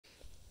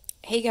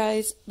Hey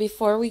guys,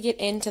 before we get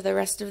into the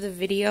rest of the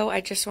video,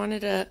 I just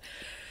wanted to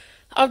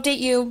update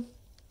you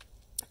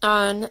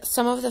on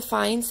some of the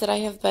finds that I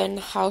have been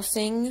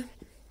housing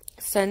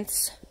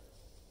since,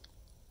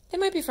 they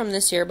might be from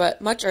this year, but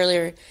much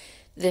earlier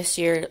this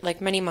year,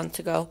 like many months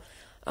ago.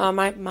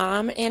 My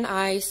mom and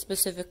I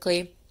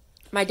specifically,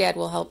 my dad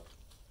will help,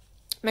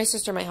 my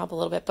sister might help a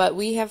little bit, but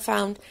we have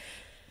found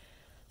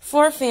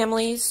 4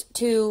 families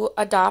to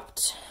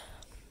adopt,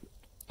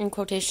 in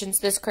quotations,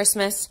 this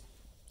Christmas.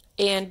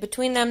 And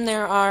between them,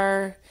 there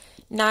are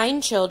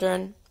 9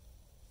 children,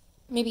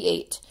 maybe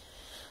 8.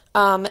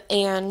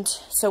 And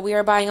so we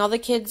are buying all the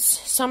kids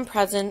some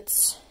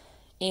presents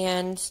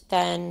and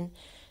then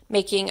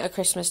making a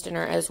Christmas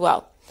dinner as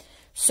well.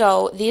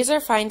 So these are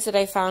finds that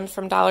I found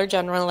from Dollar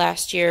General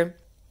last year.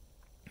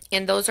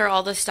 And those are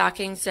all the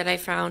stockings that I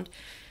found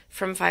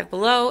from Five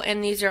Below.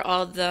 And these are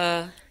all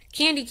the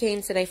candy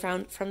canes that I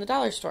found from the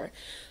dollar store.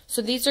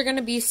 So these are going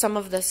to be some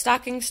of the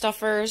stocking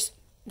stuffers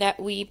that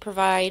we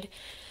provide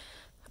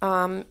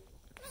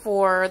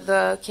for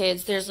the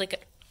kids. There's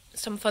like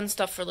some fun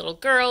stuff for little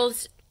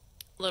girls,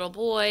 little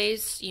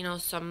boys, you know,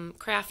 some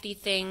crafty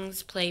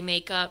things, play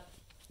makeup,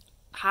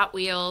 Hot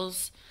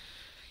Wheels,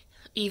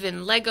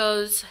 even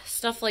Legos,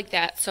 stuff like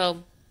that.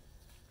 So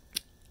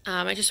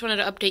I just wanted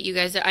to update you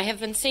guys that I have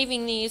been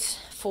saving these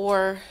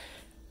for,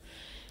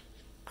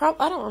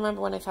 I don't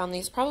remember when I found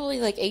these, probably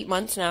like 8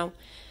 months now.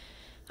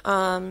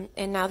 And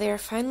now they are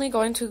finally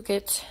going to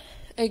get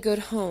a good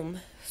home.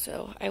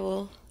 So I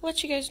will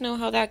let you guys know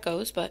how that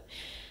goes, but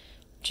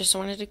just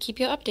wanted to keep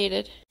you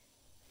updated.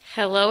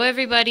 Hello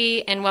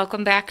everybody, and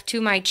welcome back to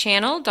my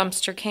channel,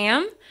 Dumpster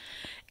Cam.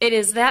 It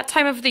is that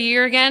time of the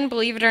year again,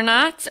 believe it or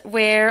not,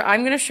 where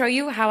I'm going to show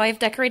you how I've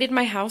decorated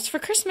my house for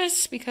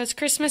Christmas, because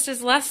Christmas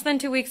is less than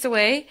 2 weeks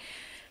away,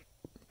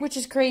 which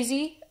is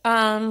crazy.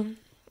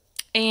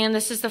 And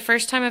this is the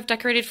first time I've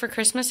decorated for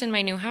Christmas in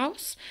my new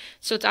house.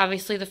 So it's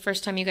obviously the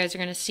first time you guys are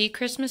going to see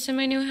Christmas in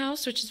my new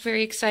house, which is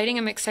very exciting.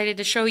 I'm excited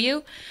to show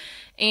you.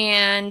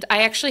 And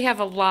I actually have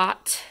a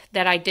lot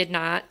that I did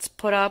not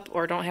put up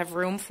or don't have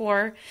room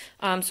for.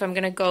 So I'm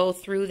going to go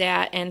through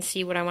that and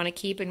see what I want to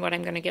keep and what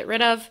I'm going to get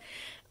rid of.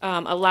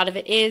 A lot of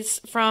it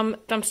is from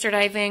dumpster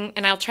diving,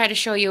 and I'll try to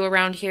show you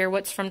around here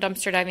what's from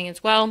dumpster diving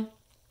as well.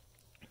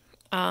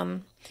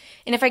 And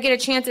if I get a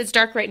chance, it's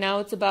dark right now.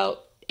 It's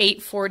about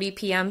 8:40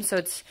 p.m. so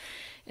it's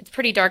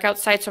pretty dark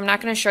outside, so I'm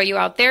not going to show you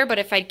out there, but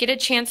if I get a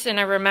chance and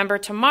I remember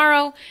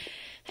tomorrow,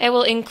 I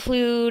will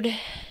include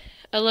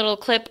a little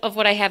clip of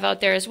what I have out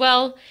there as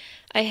well.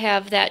 I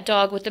have that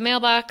dog with the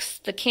mailbox,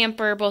 the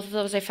camper, both of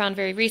those I found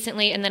very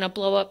recently, and then a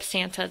blow-up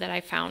Santa that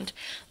I found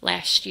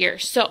last year.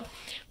 So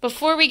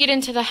before we get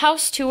into the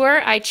house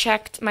tour, I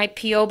checked my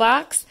P.O.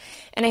 box,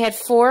 and I had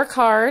 4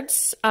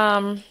 cards,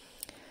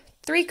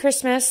 3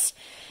 Christmas,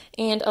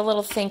 and a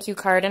little thank you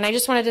card. And I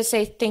just wanted to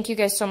say thank you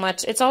guys so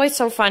much. It's always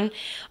so fun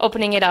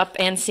opening it up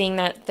and seeing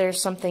that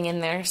there's something in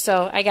there.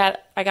 So I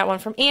got one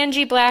from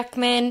Angie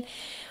Blackman,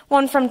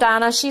 one from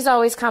Donna. She's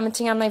always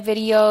commenting on my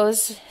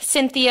videos.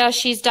 Cynthia,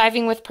 she's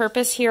Diving with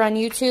Purpose here on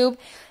YouTube.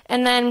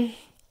 And then,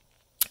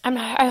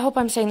 I hope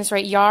I'm saying this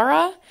right,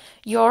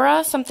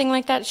 Yora, something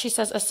like that. She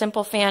says, a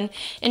simple fan.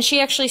 And she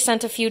actually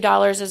sent a few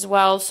dollars as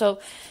well. So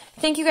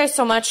thank you guys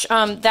so much.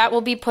 That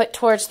will be put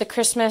towards the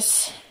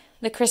Christmas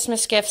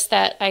gifts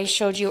that I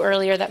showed you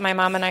earlier that my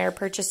mom and I are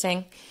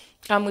purchasing.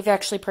 We've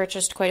actually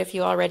purchased quite a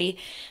few already,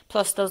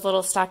 plus those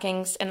little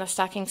stockings and the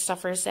stocking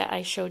stuffers that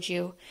I showed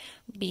you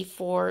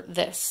before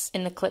this,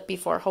 in the clip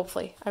before.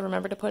 Hopefully I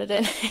remember to put it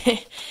in.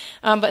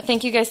 But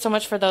thank you guys so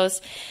much for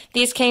those.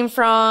 These came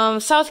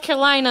from South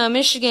Carolina,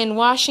 Michigan,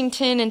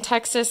 Washington, and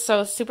Texas,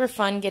 so super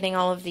fun getting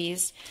all of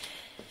these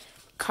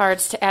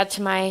cards to add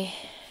to my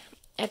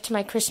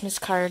Christmas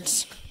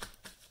cards.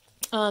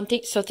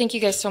 So thank you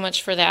guys so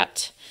much for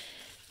that.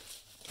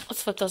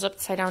 Let's flip those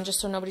upside down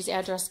just so nobody's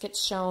address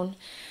gets shown.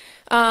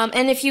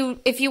 And if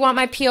you want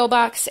my P.O.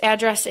 box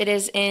address, it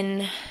is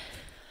in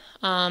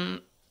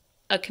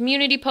a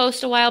community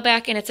post a while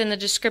back, and it's in the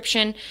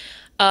description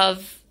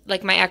of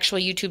like my actual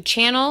YouTube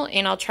channel,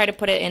 and I'll try to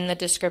put it in the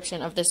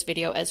description of this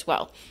video as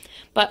well.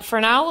 But for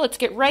now, let's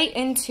get right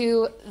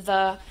into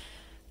the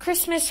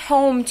Christmas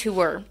home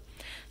tour.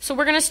 So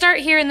we're going to start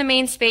here in the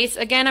main space.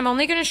 Again, I'm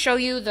only going to show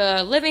you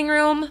the living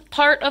room,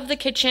 part of the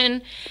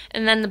kitchen,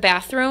 and then the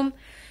bathroom.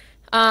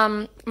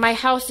 My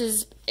house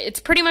it's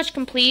pretty much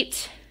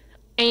complete,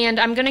 and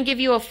I'm going to give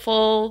you a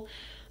full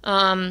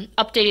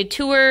updated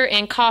tour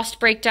and cost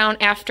breakdown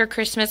after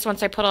Christmas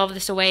once I put all of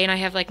this away and I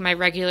have like my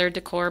regular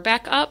decor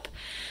back up.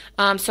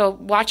 So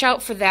watch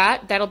out for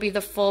that. That'll be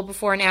the full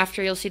before and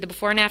after. You'll see the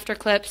before and after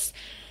clips,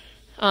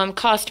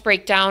 cost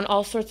breakdown,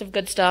 all sorts of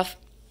good stuff.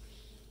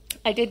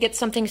 I did get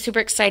something super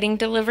exciting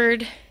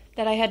delivered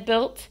that I had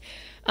built.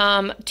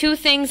 2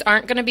 things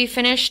aren't going to be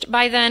finished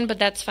by then, but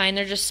that's fine.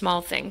 They're just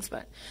small things,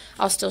 but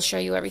I'll still show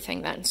you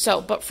everything then.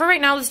 So, but for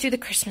right now, let's do the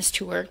Christmas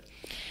tour.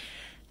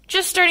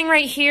 Just starting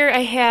right here,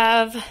 I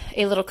have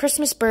a little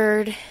Christmas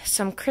bird,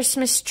 some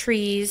Christmas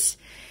trees,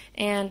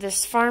 and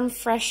this Farm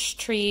Fresh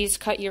Trees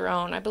Cut Your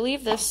Own. I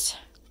believe this,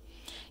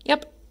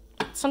 yep,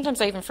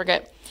 Sometimes I even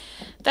forget.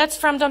 That's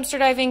from dumpster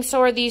diving.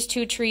 So are these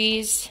 2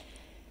 trees.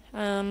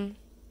 I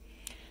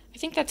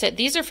think that's it.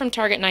 These are from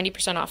Target,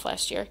 90% off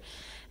last year.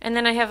 And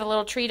then I have a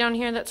little tree down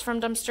here that's from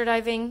dumpster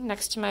diving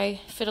next to my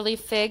fiddle-leaf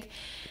fig.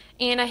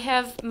 And I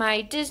have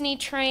my Disney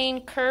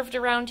train curved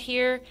around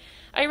here.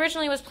 I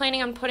originally was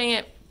planning on putting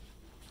it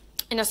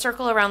in a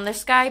circle around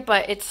this guy,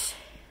 but it's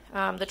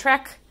the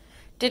track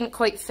didn't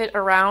quite fit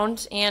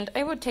around, and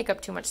it would take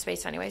up too much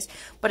space anyways.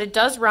 But it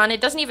does run.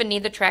 It doesn't even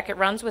need the track. It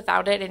runs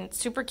without it, and it's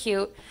super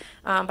cute.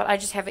 But I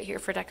just have it here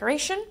for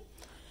decoration.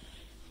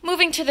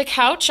 Moving to the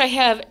couch, I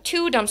have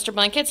 2 dumpster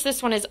blankets.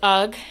 This one is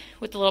UGG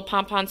with the little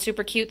pom-pom,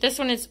 super cute. This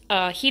one is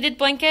a heated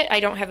blanket.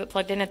 I don't have it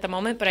plugged in at the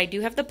moment, but I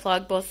do have the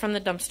plug, both from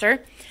the dumpster.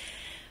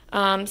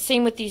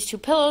 Same with these 2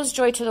 pillows,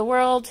 Joy to the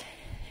World,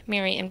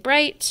 Merry and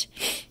Bright.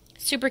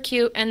 Super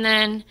cute. And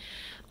then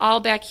all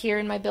back here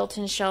in my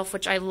built-in shelf,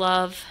 which I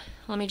love.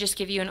 Let me just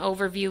give you an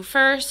overview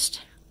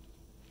first.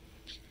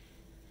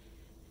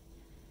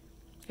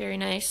 Very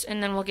nice.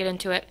 And then we'll get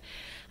into it.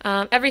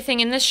 Everything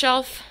in this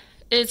shelf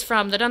is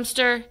from the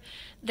dumpster.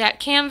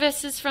 That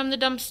canvas is from the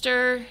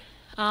dumpster.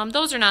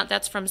 Those are not.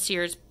 That's from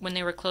Sears when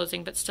they were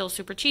closing, but still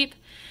super cheap.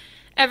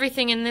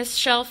 Everything in this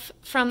shelf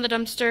from the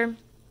dumpster.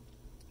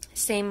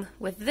 Same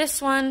with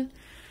this one.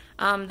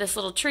 This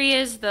little tree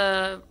is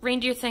the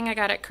reindeer thing I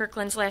got at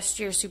Kirkland's last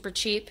year, super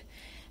cheap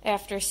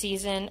after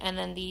season. And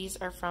then these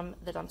are from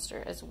the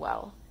dumpster as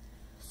well.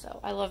 So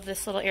I love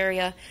this little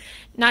area,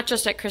 not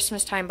just at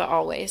Christmas time, but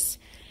always.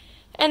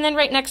 And then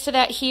right next to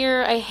that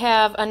here, I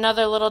have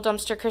another little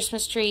dumpster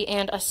Christmas tree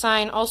and a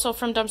sign also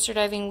from dumpster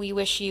diving, "We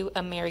wish you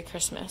a Merry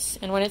Christmas."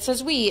 And when it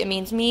says we, it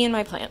means me and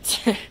my plants.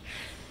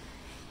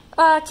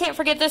 Can't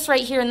forget this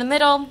right here in the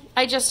middle.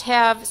 I just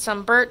have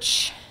some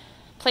birch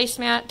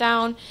placemat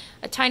down,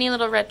 a tiny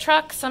little red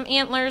truck, some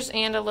antlers,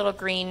 and a little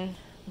green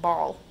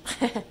ball.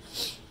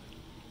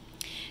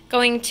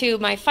 Going to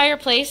my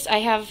fireplace, I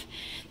have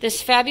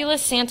this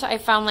fabulous Santa I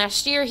found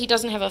last year. He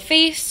doesn't have a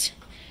face.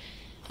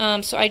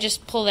 So I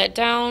just pull that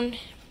down,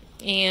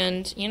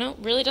 and, you know,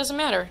 really doesn't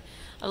matter.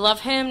 I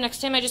love him. Next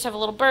to him, I just have a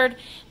little bird.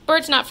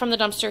 Bird's not from the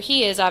dumpster.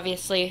 He is,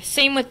 obviously.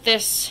 Same with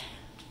this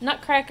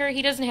nutcracker.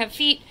 He doesn't have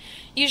feet.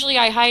 Usually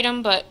I hide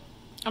him, but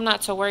I'm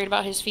not so worried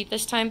about his feet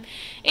this time.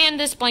 And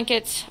this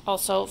blanket's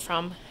also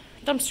from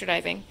dumpster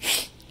diving.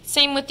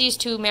 Same with these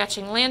 2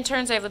 matching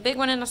lanterns. I have a big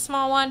one and a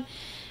small one.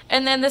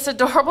 And then this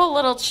adorable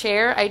little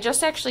chair. I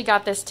just actually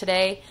got this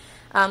today.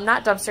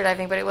 Not dumpster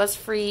diving, but it was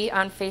free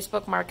on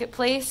Facebook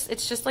Marketplace.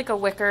 It's just like a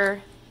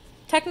wicker.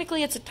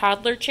 Technically, it's a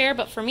toddler chair,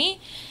 but for me,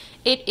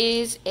 it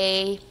is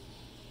a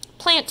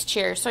plant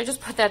chair. So I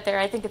just put that there.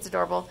 I think it's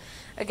adorable.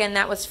 Again,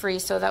 that was free,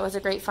 so that was a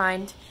great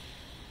find.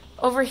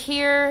 Over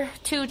here,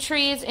 2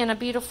 trees and a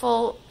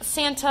beautiful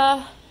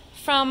Santa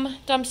from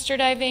dumpster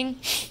diving.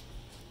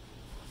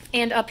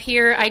 And up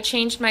here, I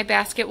changed my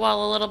basket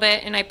wall a little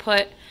bit, and I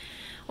put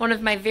one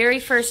of my very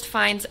first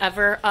finds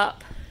ever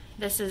up.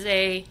 This is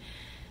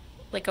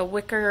like a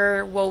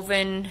wicker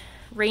woven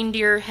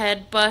reindeer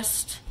head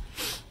bust,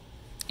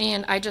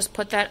 and I just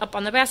put that up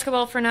on the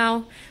basketball for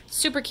now.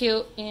 Super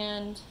cute,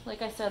 and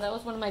like I said, that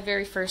was one of my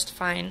very first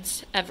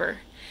finds ever.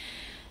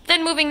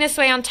 Then moving this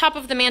way, on top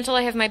of the mantle,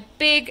 I have my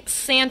big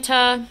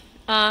Santa,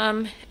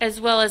 as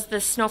well as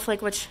this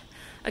snowflake, which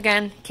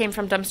again came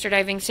from dumpster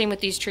diving. Same with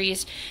these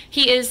trees.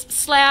 He is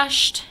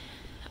slashed.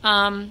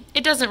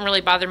 It doesn't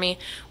really bother me.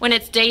 When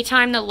it's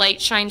daytime, the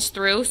light shines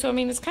through, so I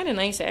mean, it's kind of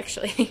nice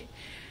actually.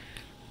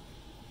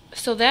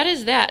 So that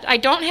is that. I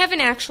don't have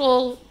an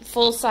actual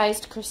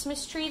full-sized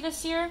Christmas tree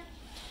this year.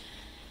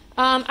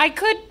 I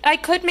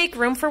could make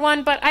room for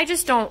one, but I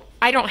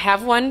don't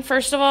have one,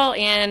 first of all,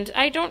 and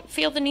I don't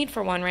feel the need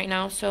for one right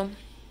now. So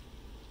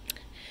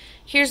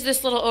here's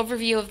this little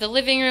overview of the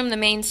living room, the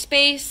main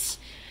space.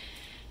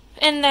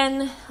 And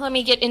then let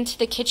me get into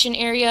the kitchen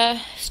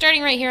area.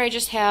 Starting right here, I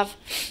just have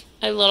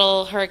a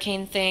little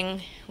hurricane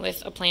thing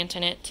with a plant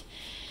in it.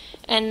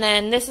 And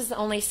then this is the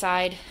only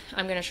side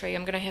I'm going to show you.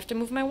 I'm going to have to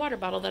move my water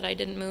bottle that I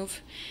didn't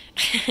move.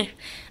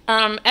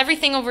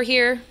 Everything over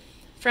here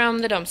from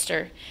the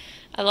dumpster.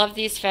 I love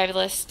these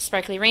fabulous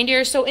sparkly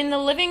reindeer. So in the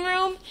living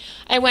room,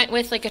 I went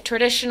with like a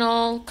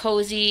traditional,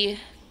 cozy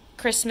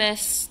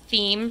Christmas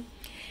theme.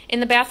 In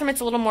the bathroom,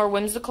 it's a little more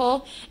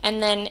whimsical.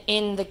 And then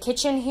in the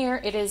kitchen here,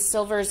 it is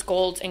silvers,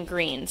 golds, and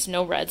greens.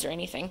 No reds or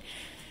anything.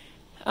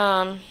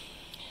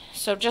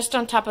 So just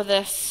on top of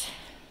this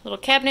little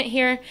cabinet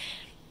here,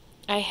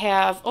 I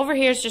have, over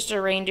here is just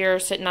a reindeer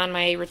sitting on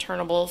my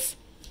returnables.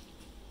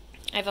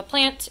 I have a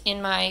plant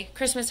in my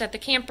Christmas at the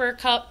Camper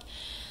cup,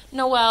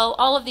 Noel,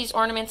 all of these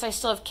ornaments. I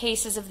still have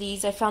cases of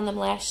these. I found them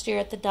last year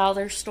at the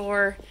dollar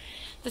store.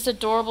 This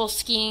adorable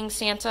skiing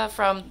Santa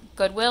from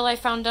Goodwill I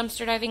found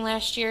dumpster diving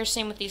last year.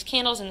 Same with these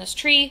candles and this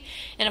tree.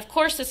 And of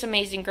course this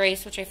Amazing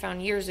Grace, which I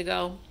found years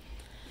ago.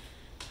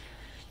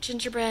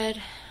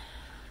 Gingerbread,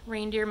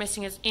 reindeer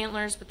missing his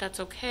antlers, but that's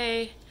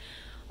okay.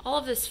 All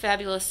of this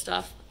fabulous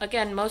stuff.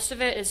 Again, most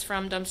of it is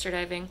from dumpster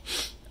diving.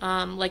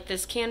 Like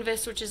this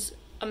canvas, which is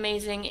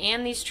amazing,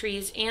 and these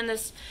trees, and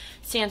this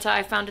Santa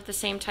I found at the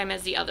same time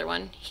as the other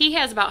one. He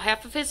has about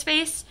half of his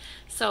face,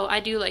 so I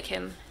do like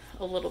him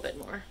a little bit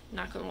more,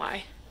 not gonna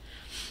lie.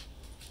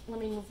 Let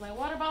me move my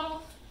water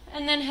bottle.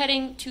 And then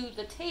heading to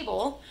the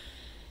table,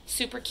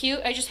 super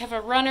cute. I just have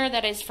a runner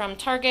that is from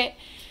Target.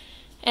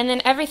 And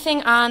then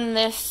everything on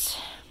this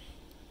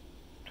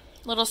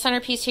little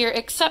centerpiece here,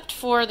 except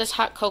for this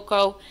hot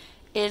cocoa,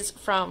 is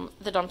from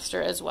the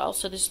dumpster as well.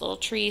 So this little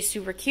tree,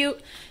 super cute.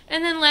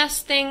 And then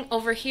last thing,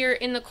 over here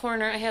in the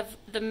corner, I have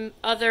the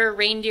other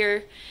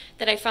reindeer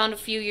that I found a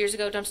few years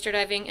ago dumpster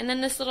diving. And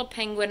then this little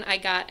penguin I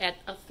got at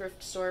a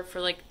thrift store for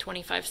like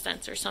 25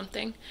 cents or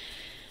something.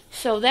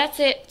 So that's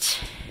it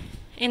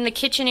in the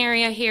kitchen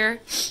area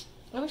here.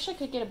 I wish I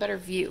could get a better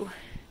view.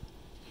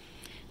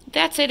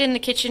 That's it in the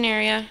kitchen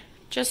area.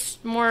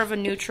 Just more of a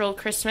neutral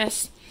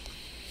Christmas.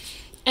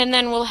 And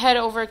then we'll head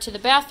over to the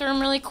bathroom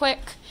really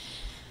quick.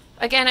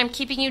 Again, I'm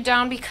keeping you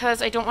down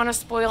because I don't want to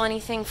spoil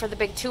anything for the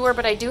big tour,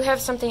 but I do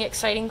have something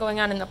exciting going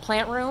on in the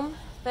plant room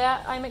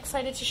that I'm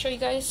excited to show you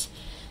guys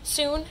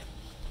soon.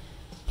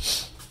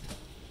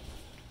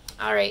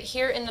 Alright,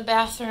 here in the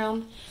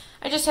bathroom,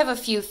 I just have a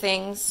few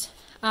things.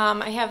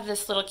 I have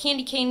this little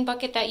candy cane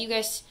bucket that you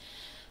guys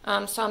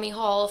saw me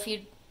haul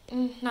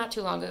not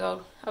too long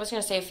ago. I was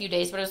going to say a few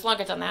days, but it was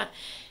longer than that.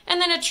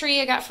 And then a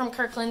tree I got from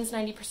Kirkland's,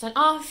 90%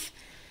 off.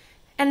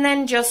 And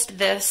then just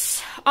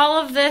this. All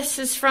of this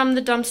is from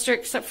the dumpster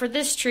except for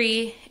this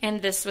tree,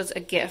 and this was a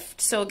gift.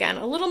 So again,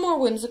 a little more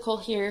whimsical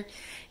here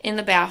in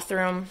the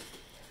bathroom.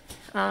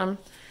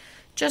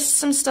 Just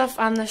some stuff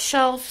on the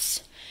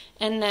shelves,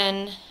 and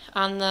then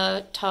on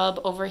the tub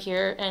over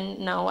here. And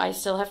no, I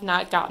still have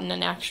not gotten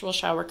an actual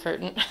shower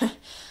curtain.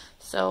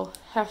 So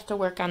have to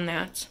work on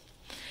that.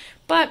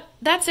 But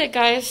that's it,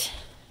 guys.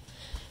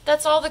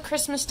 That's all the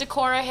Christmas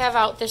decor I have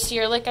out this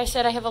year. Like I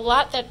said, I have a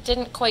lot that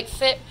didn't quite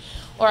fit,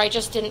 or I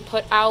just didn't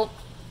put out,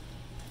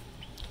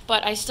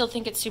 but I still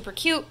think it's super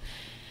cute,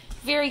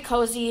 very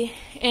cozy,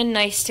 and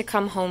nice to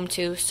come home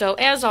to. So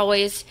as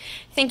always,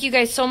 thank you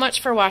guys so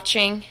much for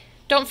watching.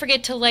 Don't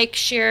forget to like,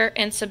 share,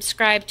 and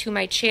subscribe to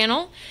my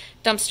channel,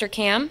 Dumpster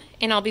Cam,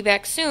 and I'll be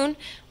back soon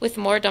with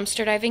more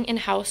dumpster diving and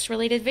house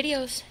related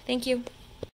videos. Thank you.